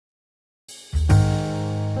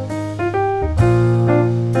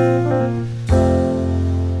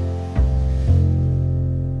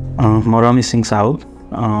म रमेश सिंह साउद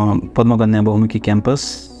पद्म कन्या बहुमुखी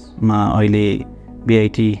क्याम्पसमा अहिले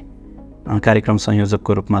बीआईटी कार्यक्रम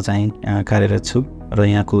संयोजकको रूपमा चाहिँ कार्यरत छु र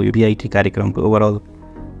यहाँको यो बीआईटी कार्यक्रमको ओभरअल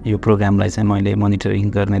यो प्रोग्रामलाई चाहिँ मैले मोनिटरिङ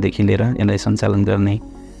गर्नेदेखि लिएर यसलाई सञ्चालन गर्ने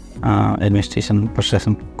एडमिनिस्ट्रेसन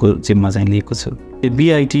प्रशासनको जिम्मा चाहिँ लिएको छु। यो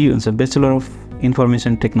बीआईटी हुन्छ ब्याचलर अफ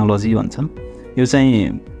इन्फर्मेसन टेक्नोलोजी भन्छ। यो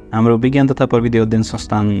चाहिँ हाम्रो विज्ञान तथा प्रविधि अध्ययन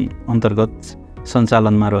संस्थान अन्तर्गत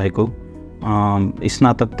सञ्चालनमा रहेको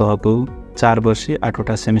स्नातक तहको 4 वर्षीय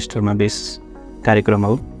 8वटा सेमिस्टरमा बेस कार्यक्रम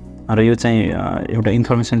हो र यो चाहिँ एउटा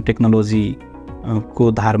इन्फर्मेसन टेक्नोलोजी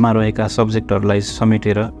को धारमा रहेका सब्जेक्टहरूलाई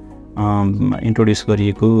समेटेर इन्ट्रोड्युस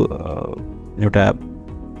गरिएको एउटा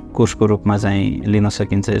कोर्सको रूपमा चाहिँ लिन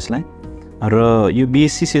सकिन्छ यसलाई। र यो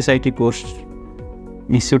BSc CSIT course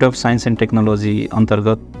institute of science and technology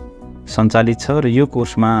अन्तर्गत सञ्चालित छ र यो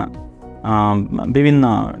कोर्समा विभिन्न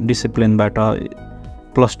डिसिप्लिनबाट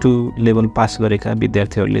 +2 लेभल पास गरेका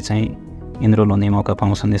विद्यार्थीहरूले चाहिँ इनरोल हुने मौका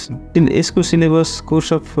पाउँछन्। यसको सिलेबस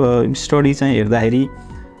कोर्स अफ स्टडी चाहिँ हेर्दाखेरि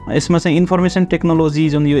यसमा चाहिँ इन्फर्मेसन टेक्नोलोजी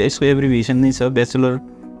जुन यो यसको एब्रिभिएसन नै छ ब्याचलर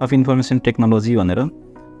अफ इन्फर्मेसन टेक्नोलोजी भनेर,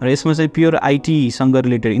 र यसमा चाहिँ प्योर आइटीसँग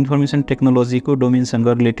रिलेटेड इन्फर्मेसन टेक्नोलोजीको डोमेनसँग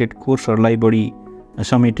रिलेटेड कोर्सहरूलाई बढी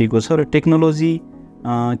समेटिएको छ र टेक्नोलोजी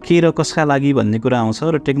के र कसका लागि भन्ने कुरा आउँछ।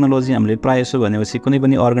 र टेक्नोलोजी हामीले प्रायः सो भनेपछि कुनै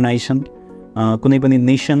पनि अर्गनाइजेसन, कुनै पनि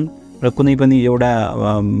नेसन र कुनै पनि एउटा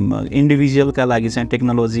इन्डिभिजुअलका लागि चाहिँ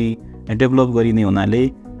टेक्नोलोजी डेभलप गरिने हुनाले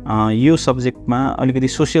यो सब्जेक्टमा अलिकति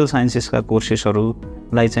सोसियल साइन्सेसका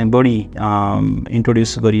कोर्सेसहरूलाई चाहिँ बढी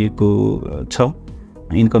इन्ट्रोड्युस गरिएको छ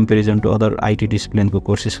in comparison to other IT डिसिप्लिनको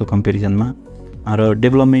कोर्सेसको कम्पेरिजनमा। र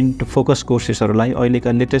डेभलपमेन्ट फोकस कोर्सेसहरूलाई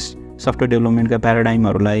अहिलेका लेटेस्ट सफ्टवेयर डेभलपमेन्टका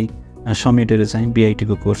प्याराडाइमहरूलाई समेटेर चाहिँ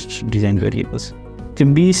बीआईटीको कोर्स डिजाइन गरिएको छ। त्यो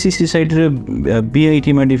BSc CSIT र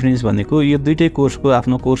बीआईटीमा डिफ्रेन्स भनेको यो दुईटै कोर्सको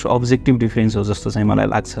आफ्नो कोर्स अब्जेक्टिभ डिफ्रेन्स हो जस्तो चाहिँ मलाई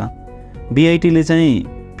लाग्छ। बीआईटीले चाहिँ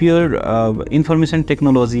प्योर इन्फर्मेसन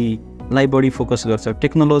टेक्नोलोजीलाई बढी फोकस गर्छ,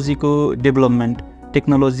 टेक्नोलोजीको डेभलपमेन्ट,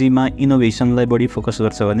 टेक्नोलोजीमा इनोभेसनलाई बढी फोकस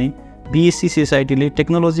गर्छ भने BSc CSITले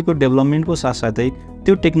टेक्नोलोजीको डेभलपमेन्टको साथसाथै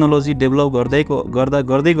त्यो टेक्नोलोजी डेभलप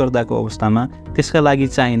गर्दाको अवस्थामा त्यसका लागि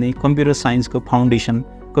चाहिने कम्प्युटर साइन्सको फाउन्डेसन,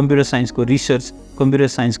 कम्प्युटर साइन्सको रिसर्च, कम्प्युटर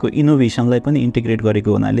साइन्सको इनोभेसनलाई पनि इन्टिग्रेट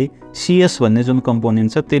गरेको हुनाले CS भन्ने जुन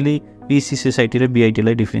कम्पोनेन्ट छ त्यसले BSc CSIT र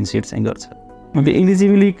बीआईटीलाई डिफ्रेन्सिएट चाहिँ गर्छ। अब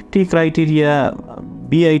एलिजिबिलिटी क्राइटेरिया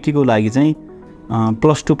बीआईटीको लागि चाहिँ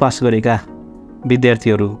 +2 पास गरेका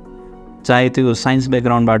विद्यार्थीहरू, चाहे त्यो साइन्स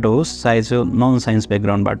ब्याकग्राउन्डबाट होस् चाहे त्यो नन साइन्स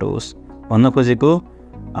ब्याकग्राउन्डबाट होस्, भन्न खोजेको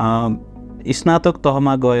स्नातक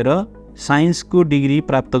तहमा गएर साइन्सको डिग्री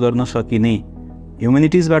प्राप्त गर्न सकिने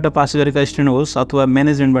ह्युमेनिटिजबाट पास गरेका स्टुडेन्ट होस् अथवा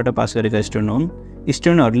म्यानेजमेन्टबाट पास गरेका स्टुडेन्ट हुन्,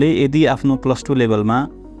 स्टुडेन्टहरूले यदि आफ्नो +2 लेभलमा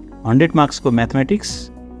 100 मार्क्सको म्याथमेटिक्स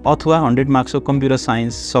अथवा 100 मार्क्सको कम्प्युटर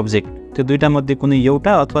साइन्स सब्जेक्ट त्यो दुईटा मध्ये कुनै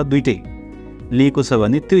एउटा अथवा दुईटै लिएको छ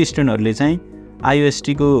भने त्यो स्टुडेन्टहरूले चाहिँ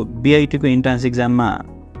IOSTको बीआईटीको इन्ट्रान्स इक्जाममा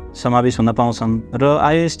समावेश हुन पाउँछन् र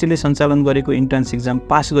IOSTले सञ्चालन गरेको इन्ट्रान्स इक्जाम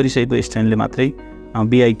पास गरिसकेको स्टुडेन्टले मात्रै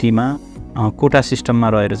बीआईटीमा कोटा सिस्टममा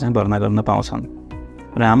रहेर चाहिँ भर्ना गर्न पाउँछन्।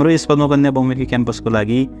 र हाम्रो यस पद्म कन्या बहुमुखी क्याम्पसको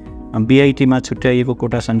लागि बीआईटीमा छुट्याइएको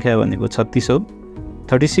कोटा सङ्ख्या भनेको 36 हो।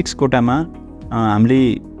 36 कोटामा हामीले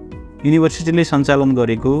युनिभर्सिटीले सञ्चालन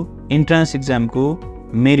गरेको इन्ट्रान्स इक्जामको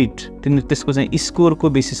मेरिट त्यसको चाहिँ स्कोरको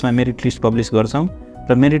बेसिसमा मेरिट लिस्ट पब्लिस गर्छौँ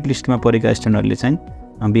र मेरिट लिस्टमा परेका स्टुडेन्टहरूले चाहिँ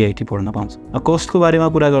बीआईटी पढ्न पाउँछ। कोस्टको बारेमा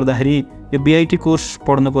कुरा गर्दाखेरि यो बीआईटी कोर्स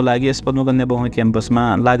पढ्नको लागि यस पद्म कन्या बहुमुखी क्याम्पसमा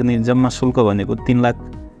लाग्ने जम्मा शुल्क भनेको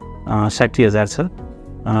 3,60,000 छ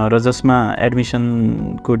र जसमा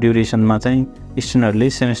एडमिसनको ड्युरेसनमा चाहिँ स्टुडेन्टहरूले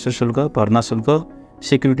सेमेस्टर शुल्क, भर्ना शुल्क,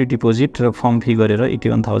 सेक्युरिटी डिपोजिट र फर्म फी गरेर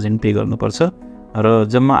 81,000 पे गर्नुपर्छ र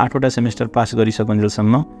जम्मा 8वटा सेमेस्टर पास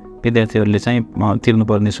गरिसकुन्जेलसम्म विद्यार्थीहरूले चाहिँ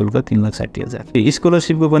तिर्नुपर्ने शुल्क 3,60,000।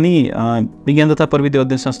 स्कलरसिपको पनि विज्ञान तथा प्रविधि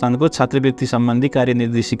अध्ययन संस्थानको छात्रवृत्ति सम्बन्धी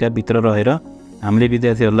कार्यनिर्देशिकाभित्र रहेर हामीले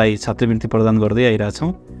विद्यार्थीहरूलाई छात्रवृत्ति प्रदान गर्दै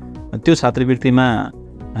आइरहेछौँ। त्यो छात्रवृत्तिमा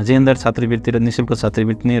जेएनदार छात्रवृत्ति र निःशुल्क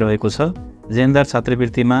छात्रवृत्ति नै रहेको छ। जेएनदार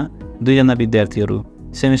छात्रवृत्तिमा 2 जना विद्यार्थीहरू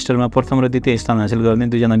सेमेस्टरमा प्रथम र द्वितीय स्थान हासिल गर्ने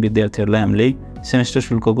 2 जना विद्यार्थीहरूलाई हामीले सेमेस्टर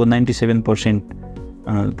शुल्कको 97%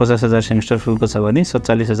 50,000 सेमेस्टर शुल्क छ भने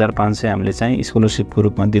 47,500 हामीले चाहिँ स्कलरसिपको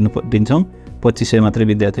रूपमा दिन्छौँ। 2,500 मात्रै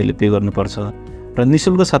विद्यार्थीहरूले पे गर्नुपर्छ। र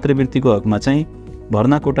निःशुल्क छात्रवृत्तिको हकमा चाहिँ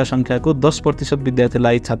भर्ना कोटा सङ्ख्याको 10%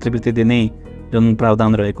 विद्यार्थीलाई छात्रवृत्ति दिने जुन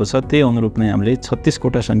प्रावधान रहेको छ त्यही अनुरूप नै हामीले 36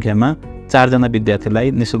 कोटा सङ्ख्यामा 4 जना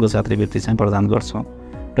विद्यार्थीलाई निःशुल्क छात्रवृत्ति चाहिँ प्रदान गर्छौँ।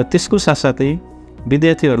 र त्यसको साथसाथै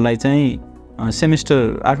विद्यार्थीहरूलाई चाहिँ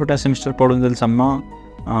सेमेस्टर 8वटा सेमेस्टर पढुन्जेलसम्म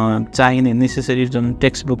चाहिने नेसेसरी जुन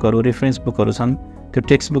टेक्स्ट बुकहरू, रेफरेन्स बुकहरू छन् त्यो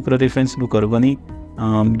टेक्स्ट बुक र रेफरेन्स बुकहरू पनि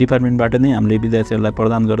डिपार्टमेन्टबाट नै हामीले विद्यार्थीहरूलाई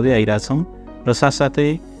प्रदान गर्दै आइरहेछौँ। र साथसाथै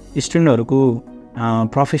स्टुडेन्टहरूको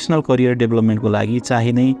प्रोफेसनल करियर डेभलपमेन्टको लागि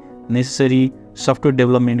चाहिने नेसेसरी सफ्टवेयर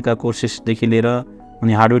डेभलपमेन्टका कोर्सेसदेखि लिएर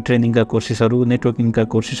अनि हार्डवेयर ट्रेनिङका कोर्सेसहरू, नेटवर्किङका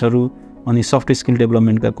कोर्सेसहरू, अनि सफ्ट स्किल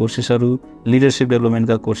डेभलपमेन्टका कोर्सेसहरू, लिडरसिप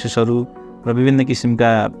डेभलपमेन्टका कोर्सेसहरू र विभिन्न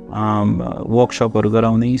किसिमका वर्कसपहरू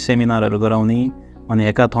गराउने, सेमिनारहरू गराउने, अनि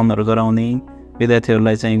हेकाथनहरू गराउने,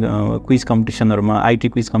 विद्यार्थीहरूलाई चाहिँ क्विज कम्पिटिसनहरूमा, आइटी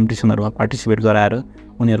क्विज कम्पिटिसनहरूमा पार्टिसिपेट गराएर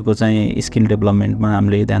उनीहरूको चाहिँ स्किल डेभलपमेन्टमा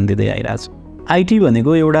हामीले ध्यान दिँदै आइरहेको छौँ। आइटी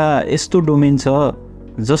भनेको एउटा यस्तो डोमेन छ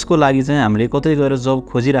जसको लागि चाहिँ हामीले कतै गएर जब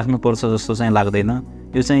खोजिराख्नुपर्छ जस्तो चाहिँ लाग्दैन।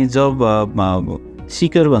 यो चाहिँ जब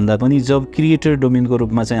सिकर भन्दा पनि जब क्रिएटर डोमेनको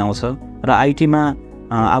रूपमा चाहिँ आउँछ र आइटीमा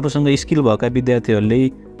आफूसँग स्किल भएका विद्यार्थीहरूले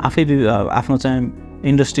आफै आफ्नो चाहिँ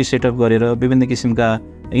इन्डस्ट्री सेटअप गरेर विभिन्न किसिमका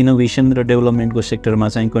इनोभेसन र डेभलपमेन्टको सेक्टरमा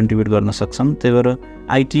चाहिँ कन्ट्रिब्युट गर्न सक्छन्। त्यही भएर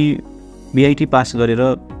बीआईटी पास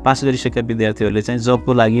गरिसकेका विद्यार्थीहरूले चाहिँ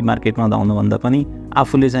जबको लागि मार्केटमा धाउनुभन्दा पनि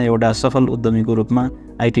आफूले चाहिँ एउटा सफल उद्यमीको रूपमा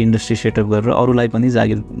आइटी इन्डस्ट्री सेटअप गरेर अरूलाई पनि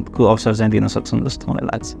जागिरको अवसर चाहिँ दिन सक्छन् जस्तो मलाई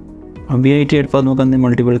लाग्छ। बीआईटी एट पद्मा कन्या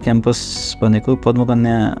मल्टिपल क्याम्पस भनेको पद्मा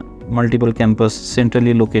कन्या multiple campus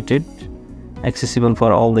centrally located, accessible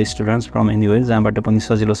for all the students from anywhere, जहाँबाट पनि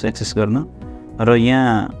सजिलो छ एक्सेस गर्न। र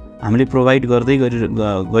यहाँ हामीले प्रोभाइड गर्दै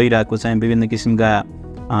गइरहेको चाहिँ विभिन्न किसिमका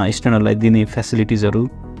स्टुडेन्टहरूलाई दिने फेसिलिटिजहरू,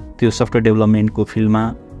 त्यो सफ्टवेयर डेभलपमेन्टको फिल्डमा,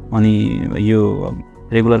 अनि यो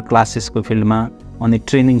रेगुलर क्लासेसको फिल्डमा, अनि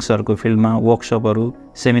ट्रेनिङ्सहरूको फिल्डमा, वर्कसपहरू,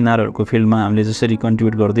 सेमिनारहरूको फिल्डमा हामीले जसरी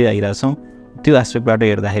कन्ट्रिब्युट गर्दै आइरहेछौँ, त्यो एस्पेक्टबाट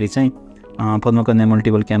हेर्दाखेरि चाहिँ पद्मा कन्या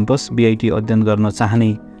मल्टिपल क्याम्पस बीआईटी अध्ययन गर्न चाहने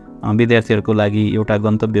विद्यार्थीहरूको लागि एउटा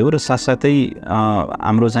गन्तव्य हो। र साथसाथै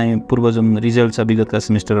हाम्रो चाहिँ पूर्व जुन रिजल्ट छ विगतका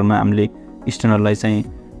सेमिस्टरहरूमा हामीले स्टुडेन्टहरूलाई चाहिँ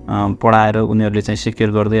पढाएर उनीहरूले चाहिँ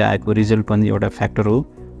सिक्योर गर्दै आएको रिजल्ट पनि एउटा फ्याक्टर हो।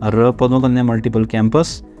 र पद्मा कन्या मल्टिपल क्याम्पस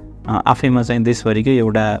आफैमा चाहिँ देशभरिकै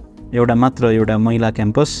एउटा महिला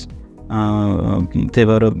क्याम्पस, त्यही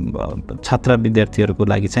भएर छात्र विद्यार्थीहरूको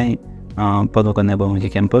लागि चाहिँ पद्मा कन्या बहुमुखी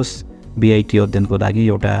क्याम्पस बीआईटी अध्ययनको लागि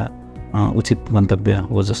एउटा उचित गन्तव्य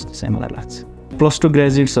हो जस्तो चाहिँ मलाई लाग्छ। +2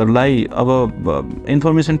 ग्रेजुएट्सहरूलाई अब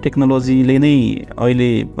इन्फर्मेसन टेक्नोलोजीले नै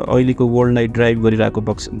अहिलेको वर्ल्डलाई ड्राइभ गरिरहेको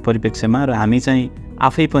परिप्रेक्ष्यमा र हामी चाहिँ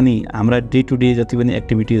आफै पनि हाम्रा डे टु डे जति पनि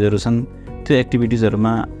एक्टिभिटिजहरू छन् त्यो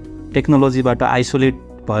एक्टिभिटिजहरूमा टेक्नोलोजीबाट आइसोलेट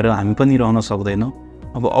भएर हामी पनि रहन सक्दैनौँ।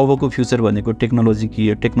 अबको फ्युचर भनेको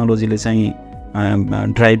टेक्नोलोजीले चाहिँ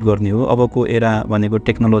ड्राइभ गर्ने हो। अबको एरा भनेको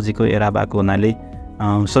टेक्नोलोजीको एरा भएको हुनाले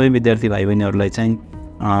सबै विद्यार्थी भाइ बहिनीहरूलाई चाहिँ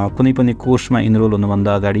कुनै पनि कोर्समा इनरोल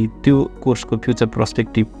हुनुभन्दा अगाडि त्यो कोर्सको फ्युचर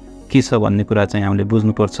पर्सपेक्टिभ के छ भन्ने कुरा चाहिँ हामीले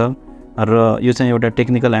बुझ्नुपर्छ। र यो चाहिँ एउटा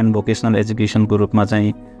टेक्निकल एन्ड भोकेसनल एजुकेसनको रूपमा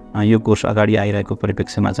चाहिँ यो कोर्स अगाडि आइरहेको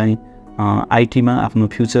परिप्रेक्ष्यमा चाहिँ आइटीमा आफ्नो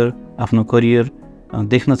फ्युचर, आफ्नो करियर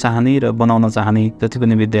देख्न चाहने र बनाउन चाहने जति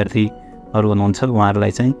पनि विद्यार्थीहरू हुनुहुन्छ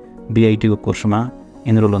उहाँहरूलाई चाहिँ बीआईटीको कोर्समा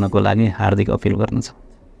इनरोल हुनको लागि हार्दिक अपिल गर्न छ।